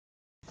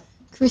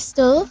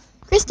Crystal,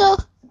 Crystal,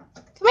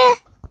 come here.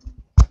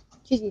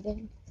 She's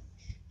eating.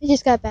 I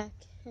just got back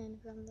and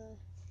from the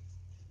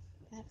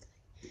back.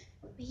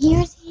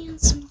 Here's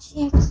handsome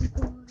Jackie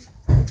boy.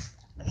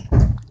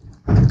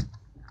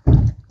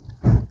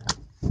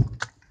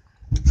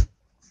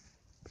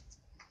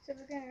 So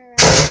we're gonna ride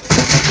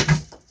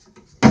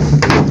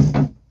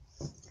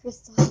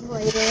Crystal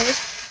later.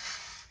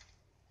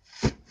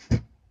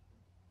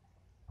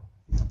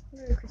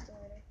 We're Crystal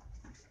later.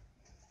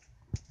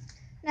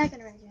 Not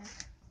gonna ride you.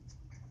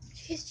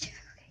 Jeez, Jack.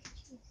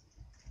 Okay, jeez.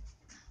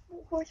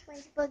 Oh,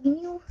 horsefly's bugging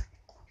you.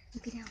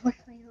 Look at that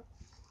horsefly.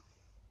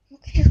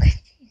 Okay,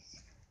 jeez.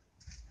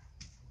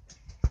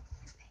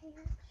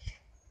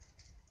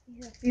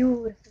 He's a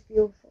beautiful,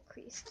 beautiful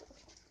Crystal.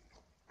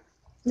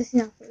 This is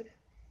not food.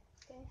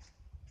 Okay.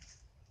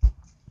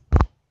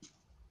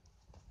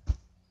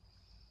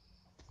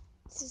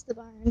 This is the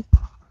barn.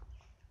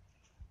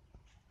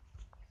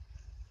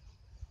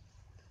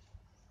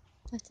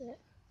 That's it.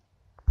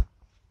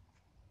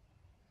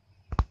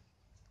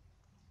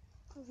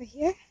 Over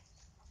here,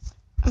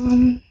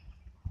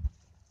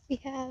 we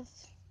have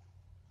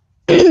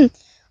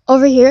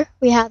over here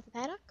we have the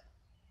paddock.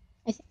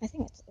 I think that's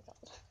what it's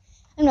called.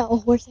 I'm not a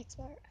horse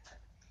expert,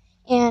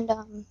 and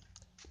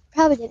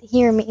probably didn't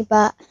hear me,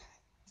 but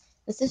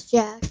this is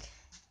Jack,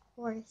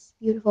 horse,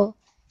 beautiful.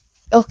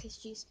 Okay,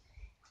 jeez.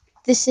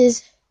 This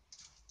is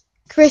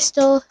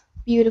Crystal,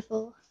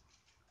 beautiful.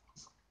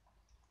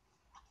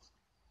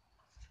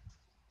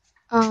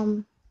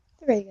 They're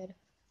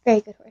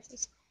very good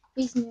horses.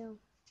 He's new,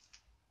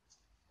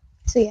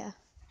 so yeah.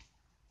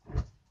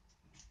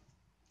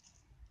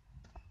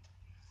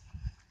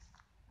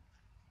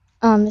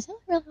 There's not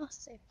really else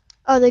to say.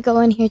 Oh, they go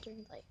in here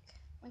during like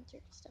winter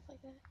and stuff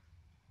like that.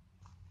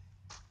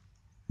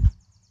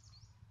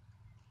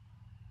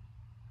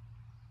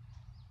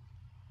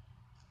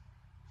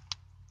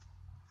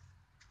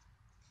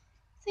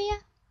 So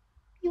yeah,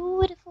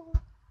 beautiful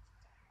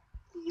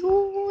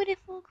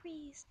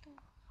Crystal.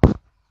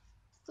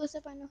 Close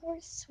up on the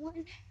horse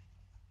one,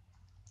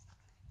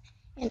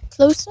 and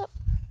close up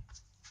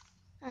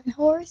on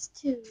horse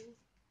two.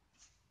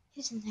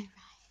 Isn't that right?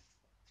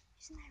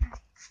 Isn't that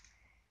right?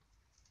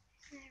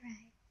 Isn't that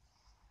right?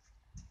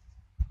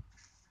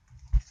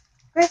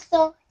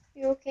 Crystal,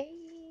 you okay?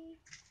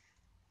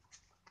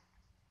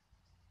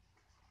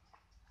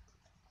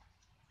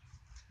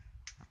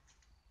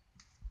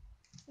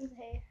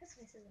 Okay, this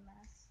place is a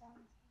mess.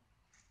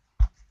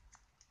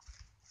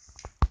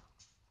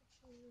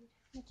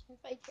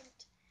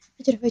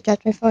 Imagine if I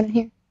dropped my phone in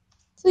here.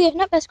 So yeah,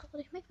 not best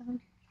quality of my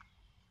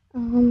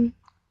phone.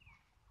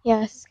 Yeah,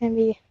 this is gonna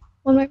be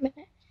one more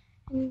minute,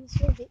 and this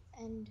will be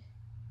end.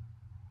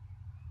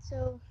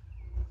 So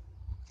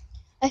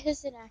I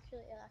just did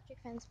actually electric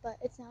fence, but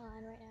it's not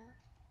on right now.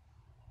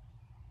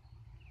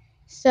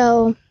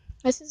 So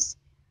this is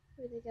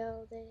where they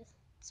go.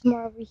 It's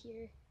more over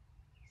here.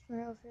 It's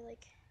more over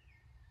like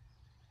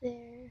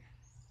there.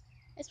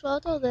 As well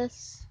as all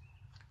this.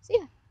 So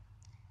yeah.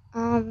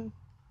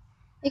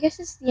 I guess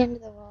it's the end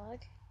of the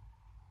vlog.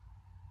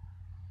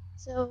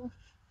 So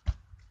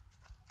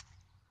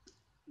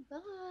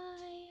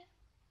bye.